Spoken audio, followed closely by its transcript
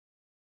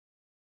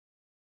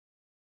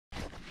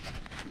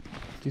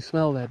You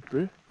smell that,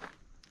 bro?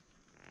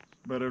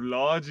 But a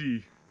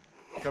largie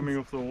coming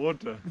off the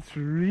water. It's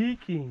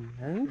reeking,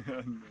 huh?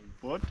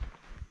 What?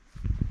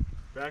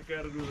 Back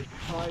at it with a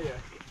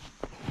kayak.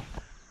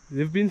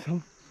 There have been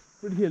some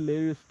pretty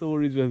hilarious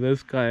stories with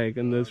this kayak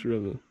and this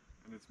river.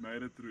 And it's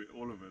made it through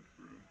all of it,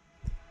 bro.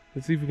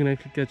 Let's see if we can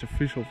actually catch a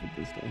fish off it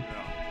this time.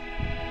 Yeah.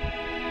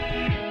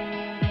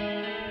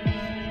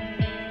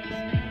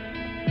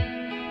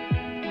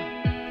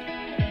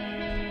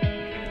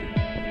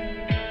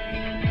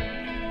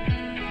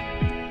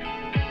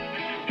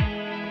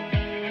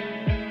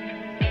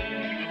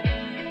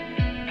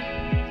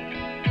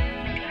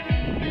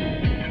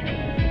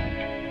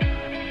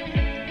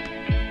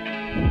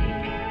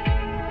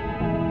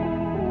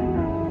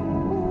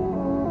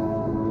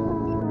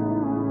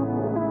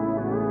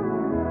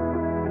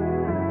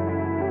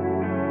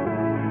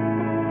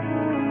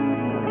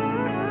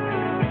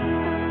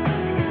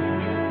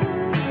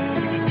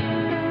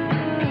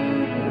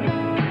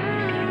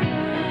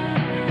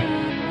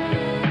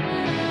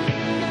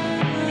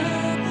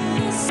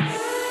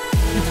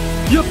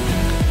 Yep!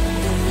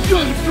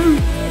 Yeah, bro!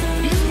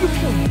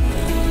 Beautiful!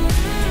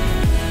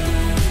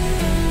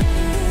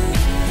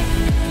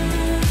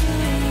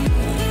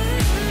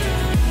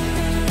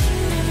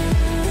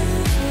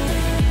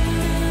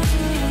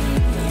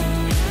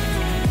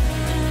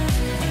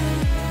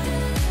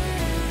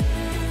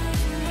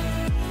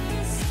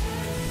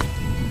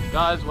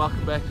 Guys,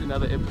 welcome back to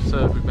another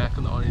episode. We're back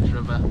on the Orange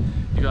River.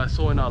 You guys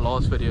saw in our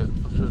last video,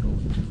 I'm sure it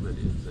was 2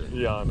 videos there.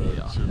 Yeah, I know,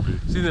 it should be.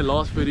 See, in the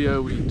last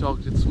video we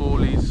targeted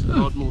smallies, a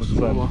lot more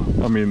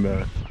smallmouth. I mean,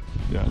 yeah.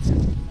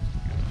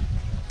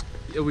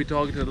 Yeah, we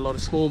targeted a lot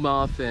of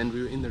smallmouth and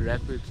we were in the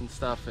rapids and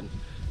stuff, and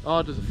oh,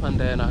 it was a fun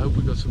day, and I hope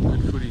we got some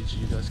good footage.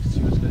 You guys can see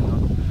what's going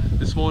on.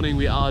 This morning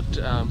we're out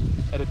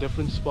at a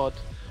different spot.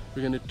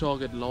 We're going to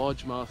target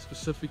largemouth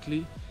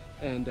specifically,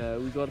 and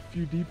we got a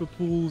few deeper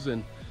pools,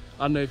 and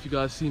I don't know if you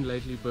guys seen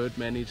lately, Bert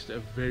managed a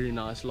very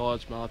nice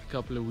largemouth a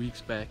couple of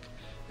weeks back,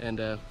 and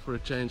for a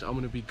change I'm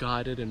going to be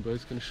guided and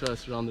Bert's going to show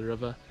us around the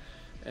river,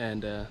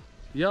 and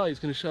yeah, he's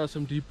going to show us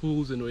some deep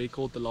pools and where he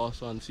caught the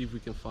last one, see if we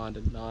can find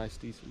a nice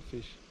decent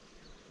fish.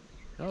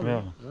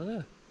 Yeah.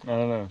 I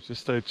don't know,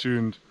 just stay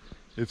tuned.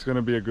 It's going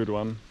to be a good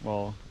one.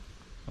 Well,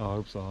 our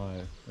hopes are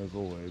high as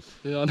always.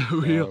 Yeah, I know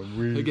we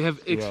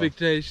have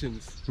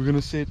expectations. Yeah. We're going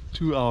to set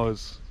 2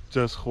 hours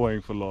just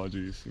going for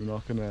largies. We're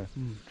not going to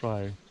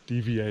try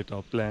deviate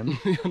our plan.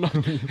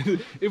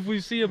 If we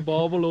see a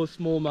barbel or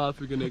smallmouth,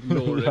 we're going to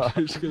ignore it.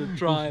 We're just going to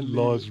try and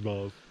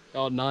largemouth.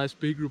 Oh, nice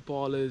big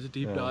rapalas,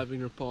 deep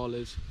diving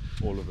rapalas.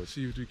 All of it.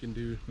 See what we can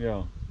do.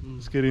 Yeah.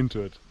 Let's get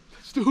into it.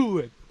 Let's do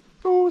it.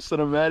 Oh,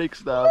 cinematic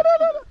stuff.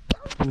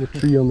 In the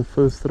tree on the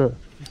first throw.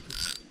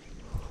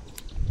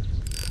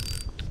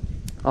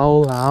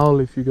 I'll howl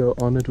if you go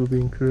on, it will be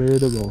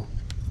incredible.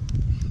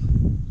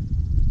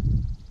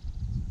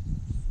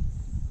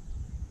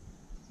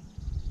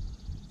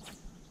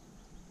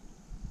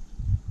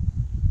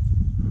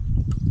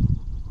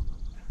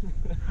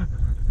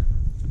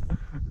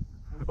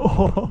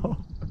 Oh,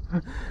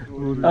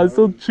 I'm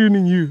still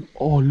tuning you.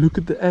 Oh, look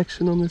at the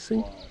action on this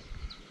thing.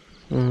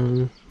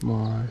 Oh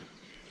my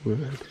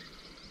word.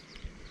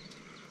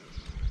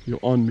 You're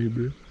on me,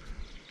 bro.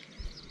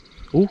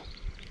 Oh.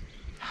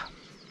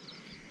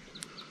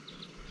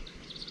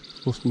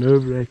 Most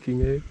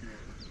nerve-wracking, eh?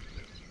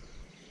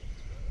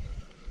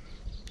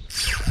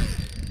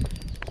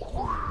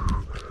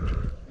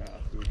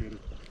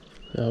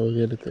 Yeah, we'll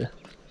get it there.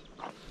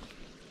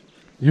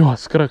 You are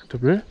skrukt,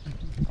 bro.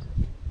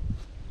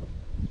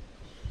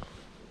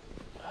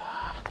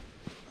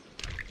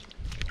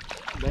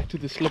 Back to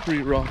the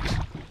slippery rocks.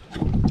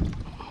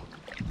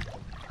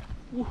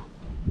 Ooh.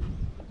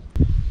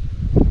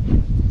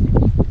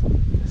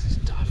 This is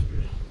tough,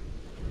 bro.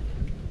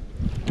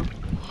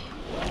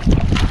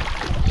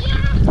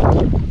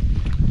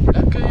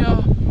 Okay,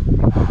 yeah.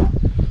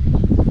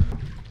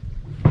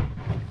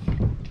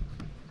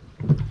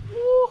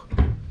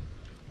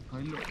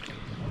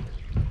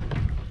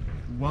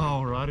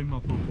 Wow, right in my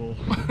football.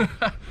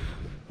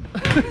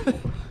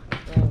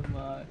 Oh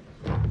my.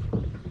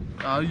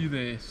 Are you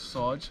there,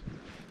 Sarge?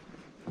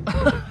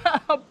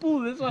 I'll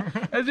pull this one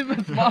as if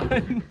it's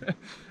mine.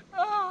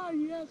 Ah,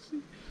 yes.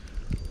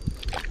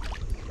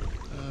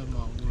 Oh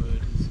my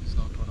word, this is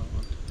not what I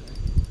want today.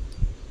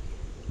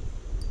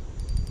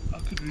 I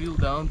could reel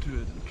down to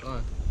it and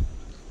try.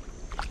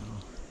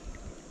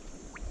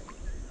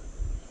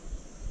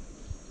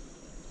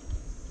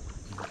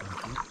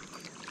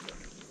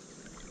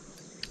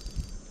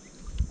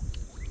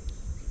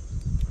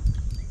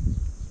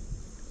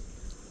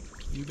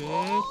 You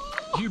bet.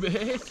 You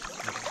bet.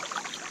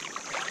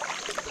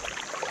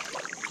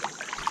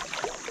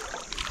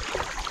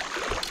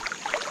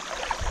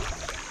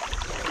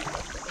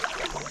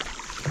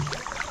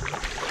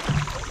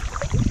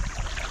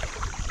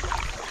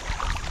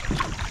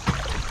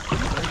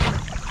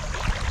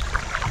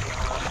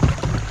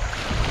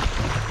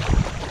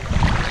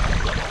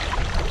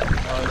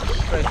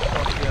 Straight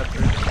across the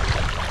bridge.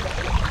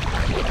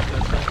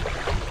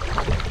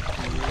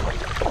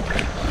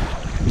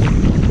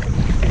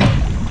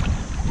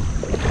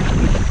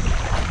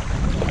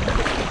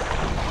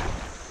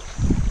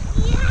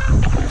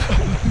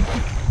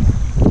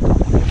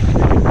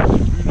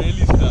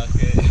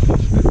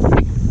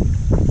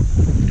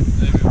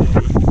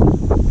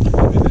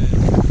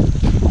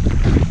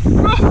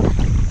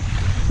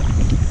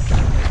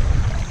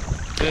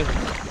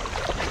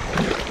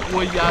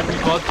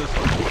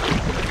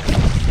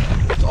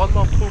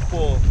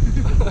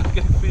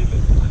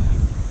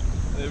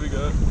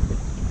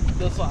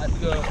 This side,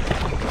 go. I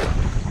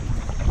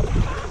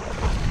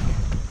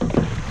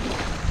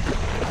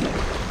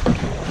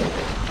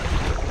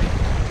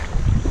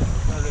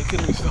reckon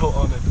we're still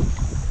on it.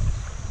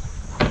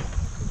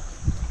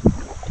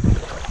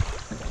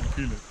 You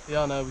feel it?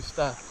 Yeah, no, we're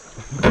stuck.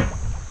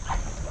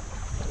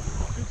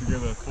 Get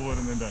together, forward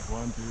and then back.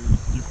 1, 2,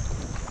 yep.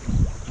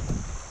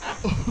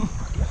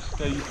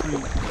 Okay, you free.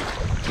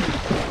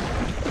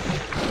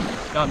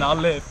 Yeah, now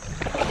left.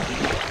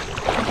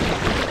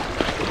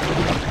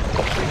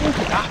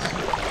 Yes.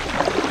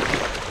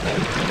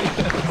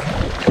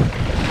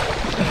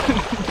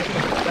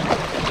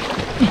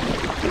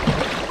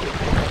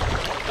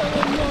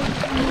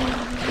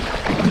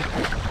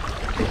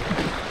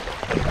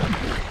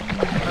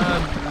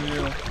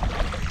 Unreal.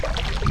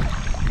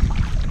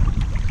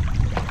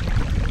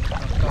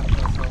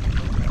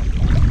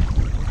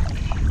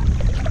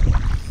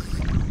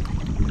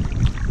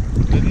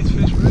 Where these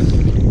fish were?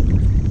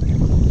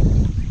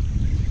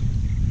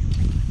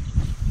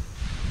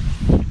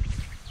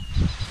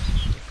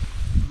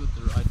 You got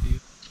the right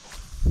deal.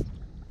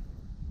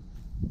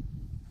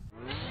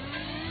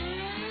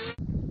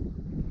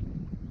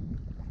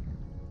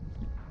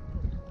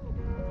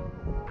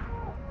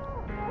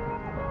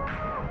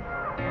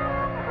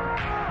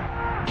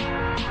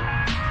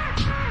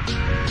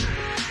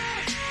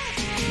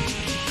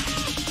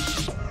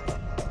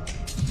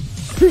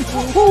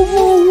 Oh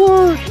my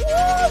word!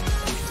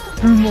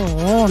 Come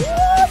on!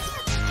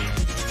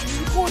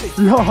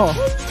 Yeah!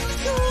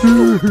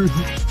 Dude! It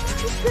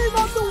came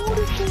out the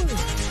water for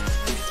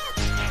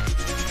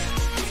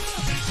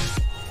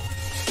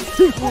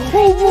it.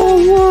 Oh my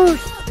word!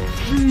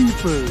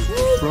 Jeepers,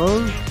 bro!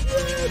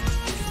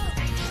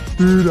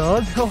 Dude,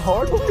 that's how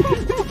hard it is!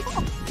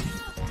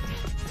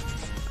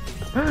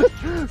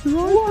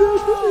 Right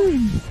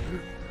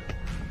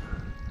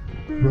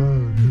there! Bro,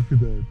 look at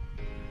that.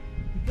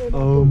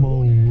 Oh my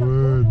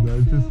word,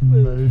 that just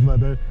made my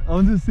day.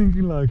 I'm just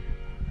thinking like,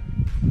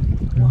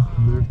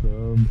 left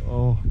arm.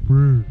 Oh,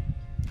 bro,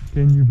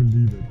 can you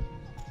believe it?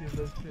 See,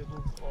 those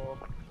pebbles are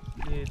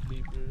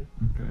deadly, bro.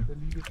 Okay. The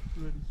lead is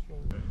really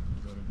strong. Okay,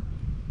 got it.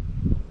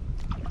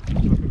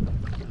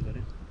 Got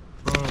it?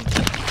 Bro,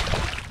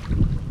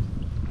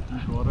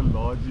 dude, what a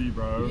largie,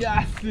 bro.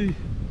 Yeah, see.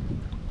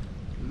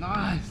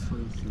 Nice. So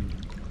sweet.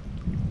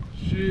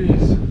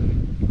 Jeez.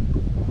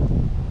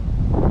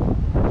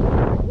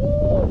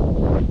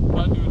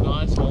 Try to do a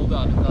nice hold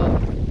out of that.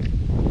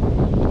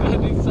 That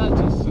is such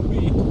a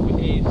sweet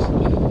fish.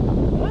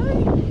 Hey?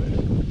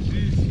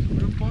 Jeez,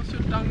 will you pass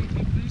your tongue with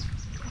me, please?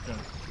 Okay.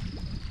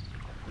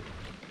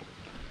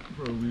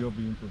 Bro, we are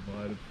being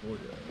provided for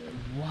you.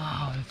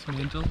 Wow, that's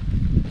mental.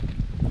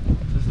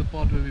 This is the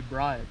part where we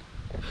bride.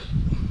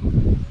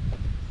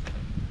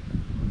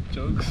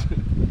 Jokes.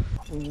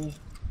 Oh.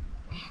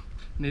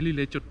 Nearly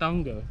let your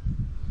tongue go.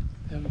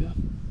 There we go.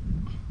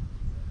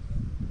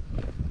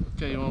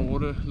 Okay, you want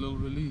water? A little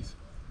release.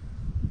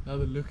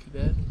 Another look at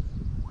that.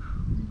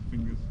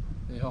 Fingers.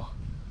 Yeah.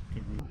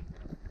 Okay, bro.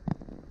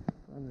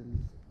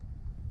 Unrelease.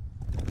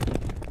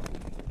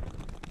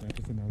 That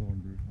is another one,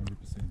 bro.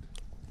 100%.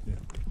 Yeah.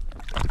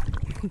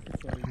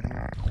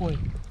 Koi.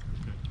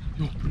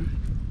 Yo, bro.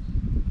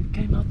 It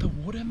came out the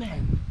water,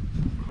 man.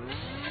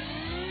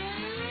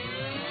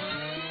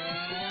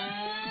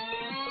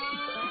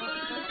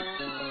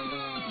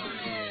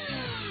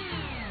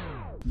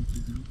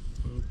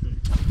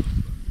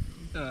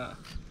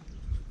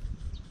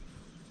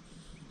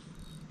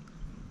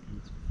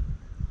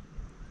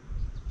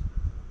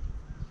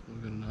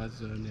 We've got a nice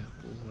zone here.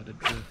 Oh, what a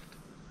drift.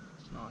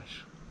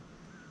 Nice.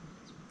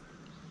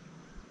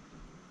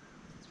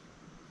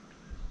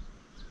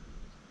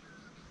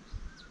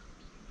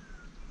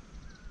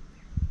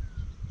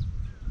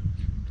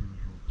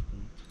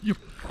 Yep,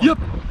 yep.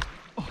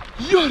 Oh,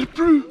 yeah,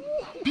 bro.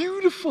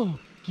 Beautiful.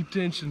 Keep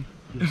tension.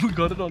 We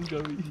got it on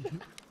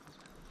going.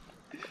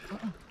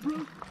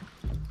 Bro.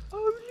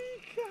 Holy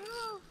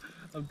cow.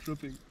 I'm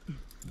tripping.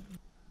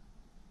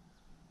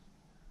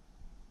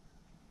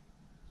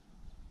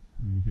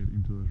 You get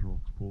into those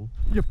rocks, Paul.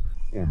 Yep.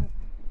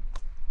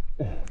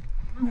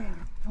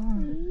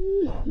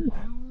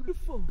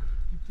 Beautiful.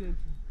 Keep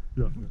tension.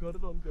 Yeah. We got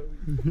it on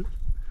going.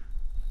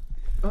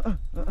 Holy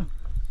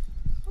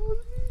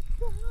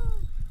cow.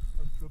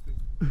 I'm tripping.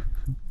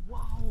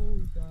 Wow,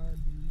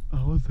 Dandy.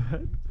 How was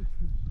that?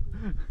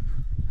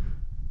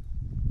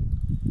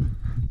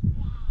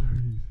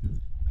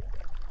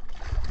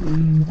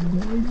 Holy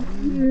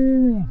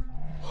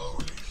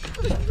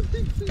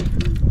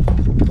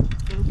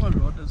my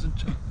rod doesn't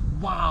choke.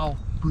 Wow.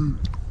 Bro.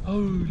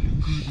 Holy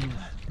shit.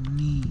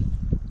 Me.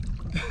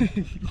 Look at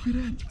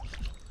that.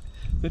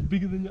 Is that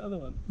bigger than your other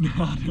one? No,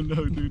 I don't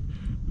know, dude.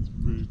 It's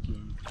very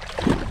close.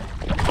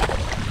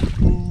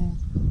 Oh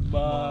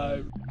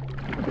my.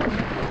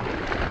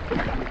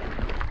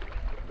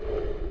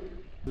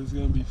 This is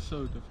going to be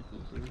so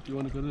difficult. Bro. Do you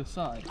want to go to the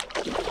side?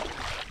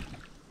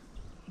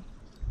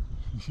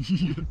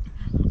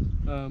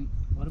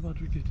 What about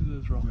we get to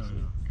those rocks?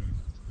 Yeah, okay.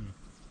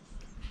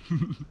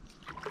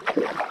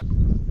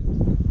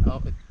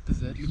 Oh, does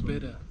that look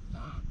better?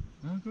 Ah,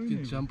 going You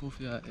can jump off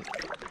here,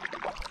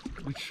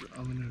 which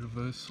I'm in a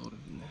reverse sort of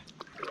in there.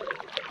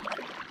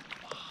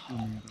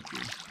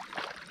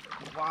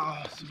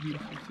 Wow, it's a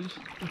beautiful fish.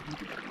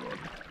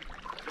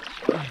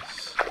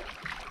 Yes.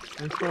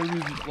 That's probably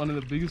one of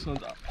the biggest ones.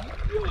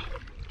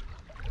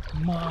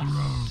 My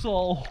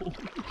soul.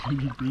 Can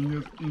you bring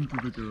us into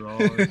the garage,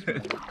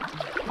 man?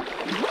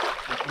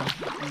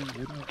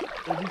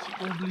 That is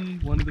probably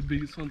one of the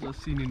biggest ones I've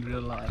seen in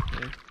real life,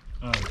 eh?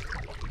 Oh,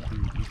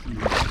 dude, this is a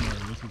big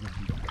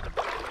one.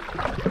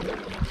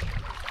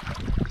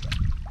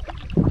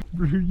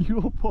 Bro,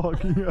 you're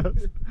parking us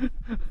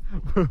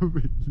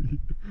perfectly.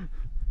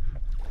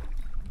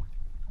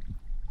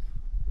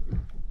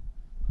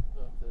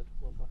 That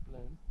was my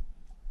plan.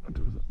 That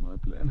was my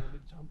plan. Let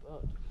it jump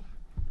out.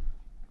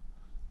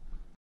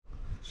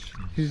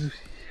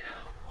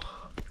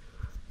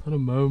 What a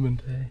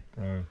moment, eh?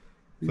 Oh,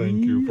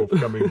 thank you for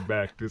coming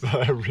back to South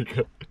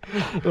Africa.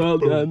 Well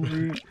done,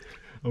 bro.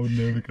 I would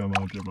never come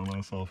out here by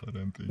myself, I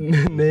don't think.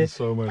 This is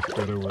so much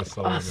better with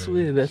someone. I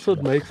swear, that's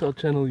what makes our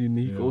channel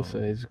unique Yeah. also,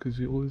 is because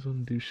we always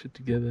want to do shit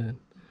together. And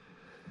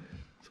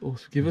it's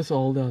awesome. Give us a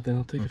hold out, then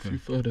I'll take a few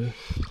photos.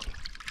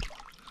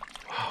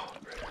 Wow,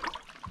 bro.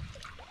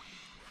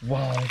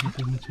 Wow, this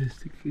is a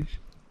majestic fish.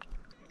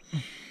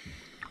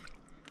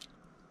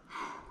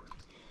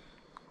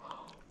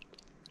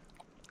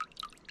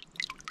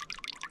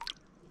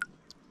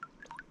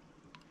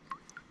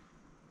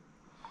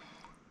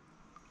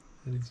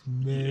 That is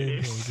mad.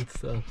 Yes. Good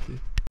stuff, dude.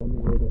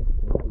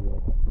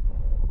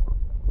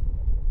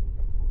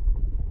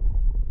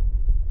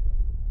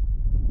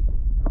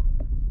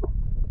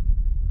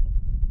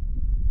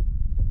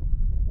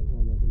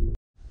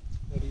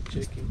 What are you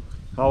checking?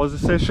 How was the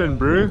session,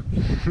 bro?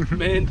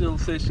 Mental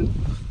session.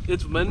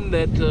 It's when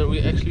that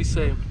we actually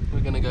say we're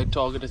gonna go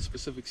target a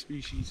specific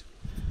species,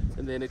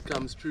 and then it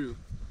comes true.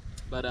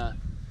 But I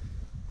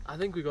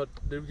think we got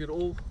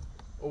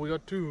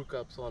two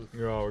hookups on.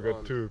 Yeah, we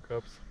got 2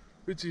 cups.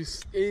 Which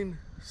is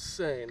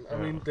insane. I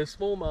mean, the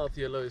smallmouth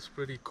yellow is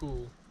pretty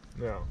cool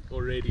Yeah.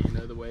 already, you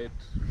know, the way it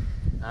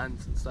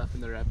hunts and stuff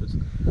in the rapids.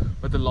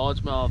 But the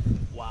largemouth,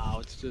 wow,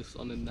 it's just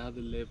on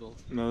another level.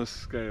 Another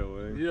scale,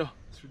 eh? Yeah,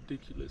 it's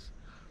ridiculous.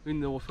 I mean,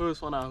 the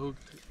first one I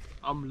hooked,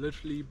 I'm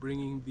literally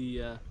bringing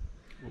the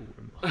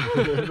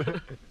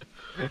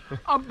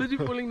I'm busy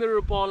pulling the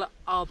rapala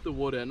out the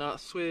water, and I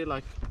swear,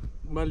 like,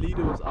 my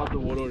leader was out the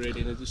water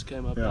already and it just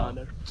came up behind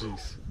her.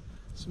 Jeez.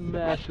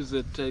 Smashes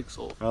it, takes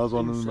off. That was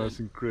one of the Insane. most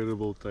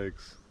incredible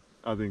takes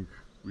I think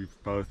we've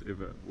both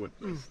ever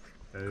witnessed.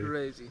 eh?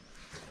 Crazy.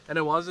 And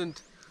it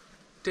wasn't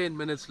 10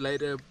 minutes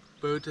later,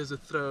 Bert has a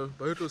throw.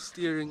 Bert was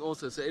steering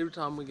also, so every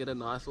time we get a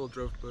nice little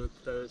drift, Bert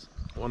throws.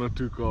 1 or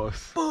 2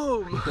 cars.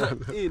 Boom!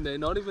 In there,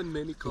 not even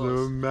many The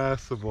cars.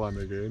 massive one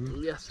again.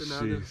 Yes,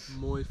 another Jeez.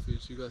 mooi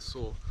fish you guys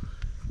saw.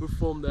 We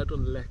filmed that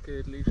on Lekker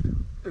at least.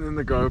 And then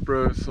the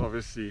GoPros,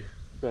 obviously,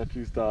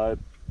 batteries died.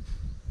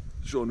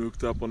 Sean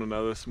hooked up on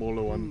another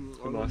smaller one,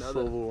 a on nice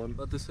another, silver one.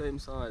 But the same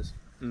size.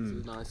 It's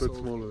a nice bit silver,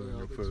 smaller than yeah,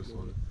 your a bit first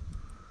smaller. one.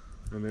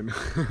 And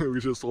then we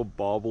just saw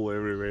barbel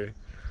everywhere.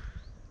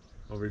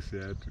 Obviously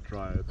I had to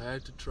try it. I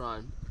had to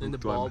try. Then the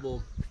Hooked one.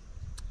 barbel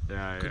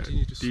Yeah,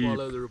 continued to deep.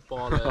 swallow the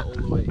rapala all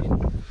the way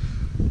in.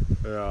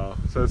 Yeah,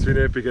 so it's been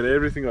epic and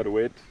everything got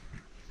wet.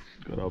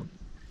 Got our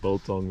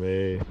biltong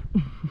there.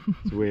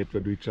 It's wet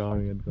but we're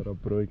charming it. Got our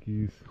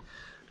broodjies,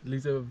 At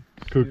least have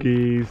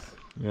cookies.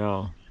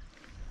 Yeah.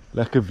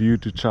 Lekker view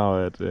to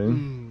chow at, eh? So,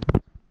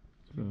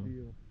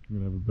 we're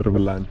gonna have a bit of a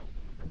lunch.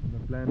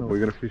 We're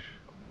gonna fish.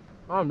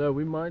 I don't know,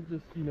 we might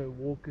just, you know,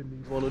 walk in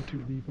these 1 or 2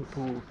 deeper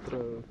pools,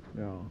 throw.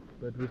 Yeah.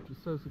 But it was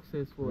so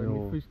successful and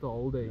Yeah. we fished the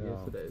whole day Yeah.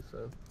 yesterday,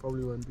 so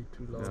probably won't be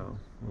too long.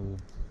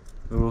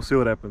 Yeah. We'll see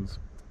what happens.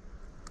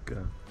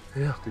 Okay.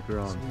 Yeah. Stick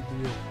around.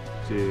 Sweet deal.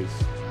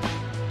 Cheers.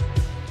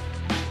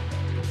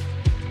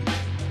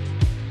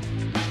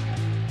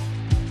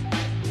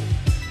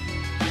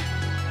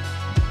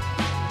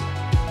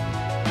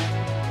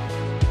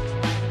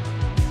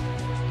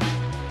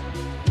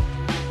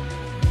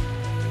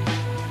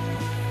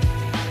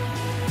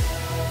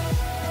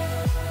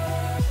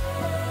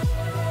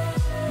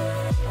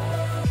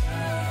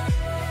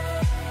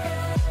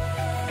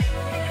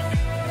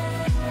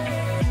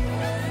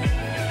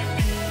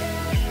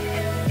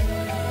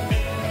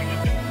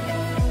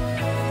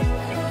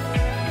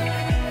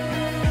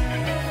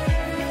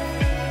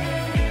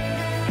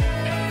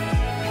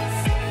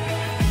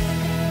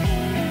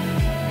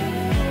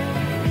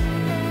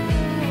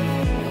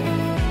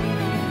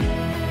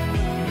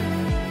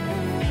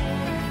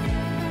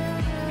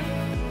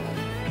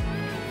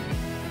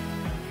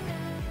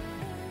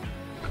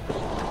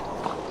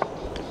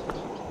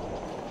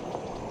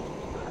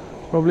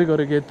 Probably got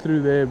to get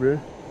through there, bro.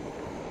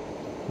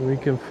 And we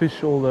can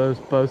fish all those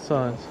both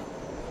sides.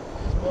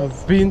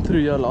 I've been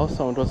through here last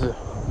time. It was a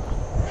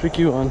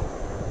tricky one.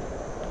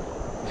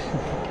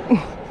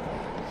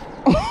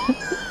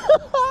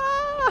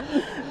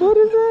 What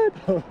is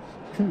that?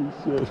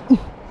 Shit.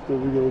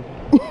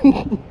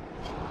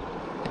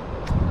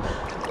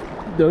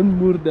 Don't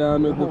moor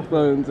down with the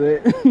phones,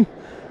 eh?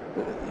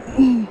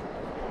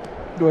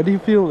 What do you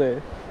feel there?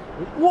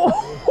 Whoa!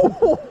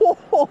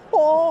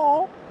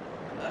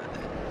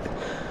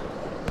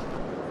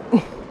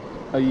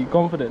 Are you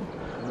confident?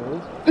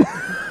 No.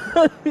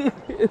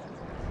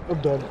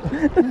 I'm done.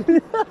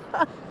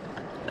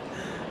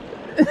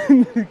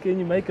 Can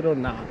you make it or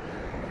not?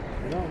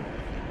 No.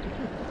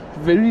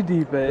 Very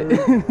deep, eh?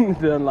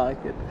 Don't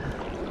like it.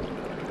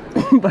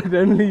 But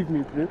don't leave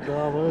me, bro. No,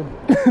 I won't.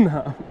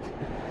 No.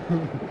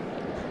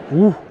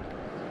 Ooh.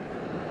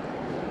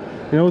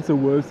 You know what's the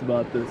worst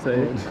about this,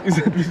 eh? Is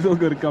that we still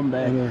gotta come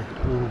back. I know.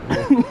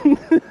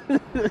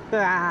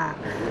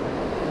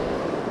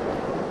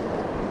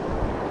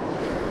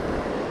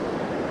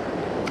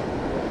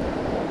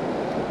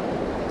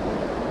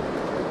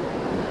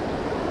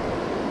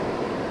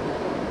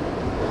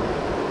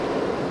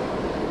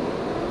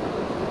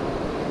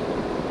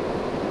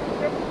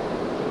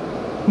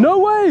 No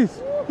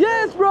ways!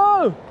 Yes,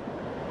 bro!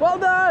 Well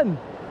done!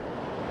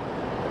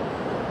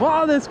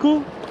 Wow, that's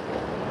cool.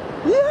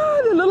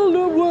 Yeah, the little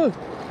lure worked.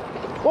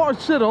 Oh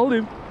shit, hold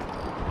him.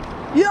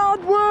 Yeah,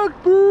 it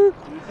worked, bro!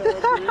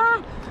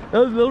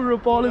 Those little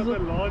rapalas are...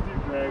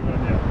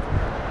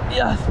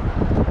 Yes!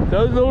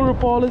 Those little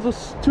rapalas are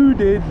too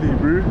deadly,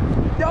 bro.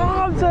 Yeah,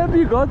 I'm so happy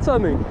you got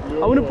something.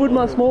 I'm gonna put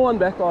my small one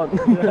back on.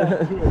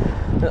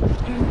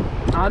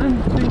 I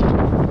didn't think...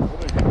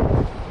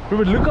 Bro,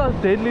 but look how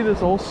deadly this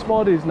whole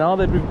spot is now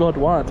that we've got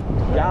one.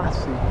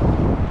 Yes.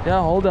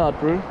 Yeah, hold out,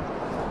 bro.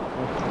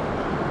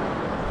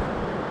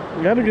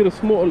 You gotta get a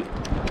small...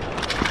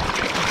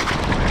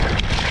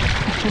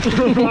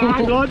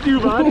 I got you,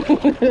 man.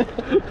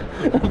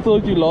 I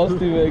thought you lost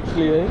him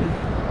actually, eh?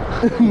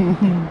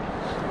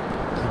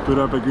 Put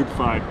up a good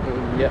fight.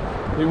 Yeah.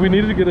 We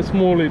needed to get a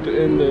small in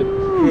the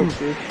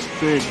trip,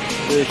 bro.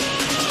 Sick.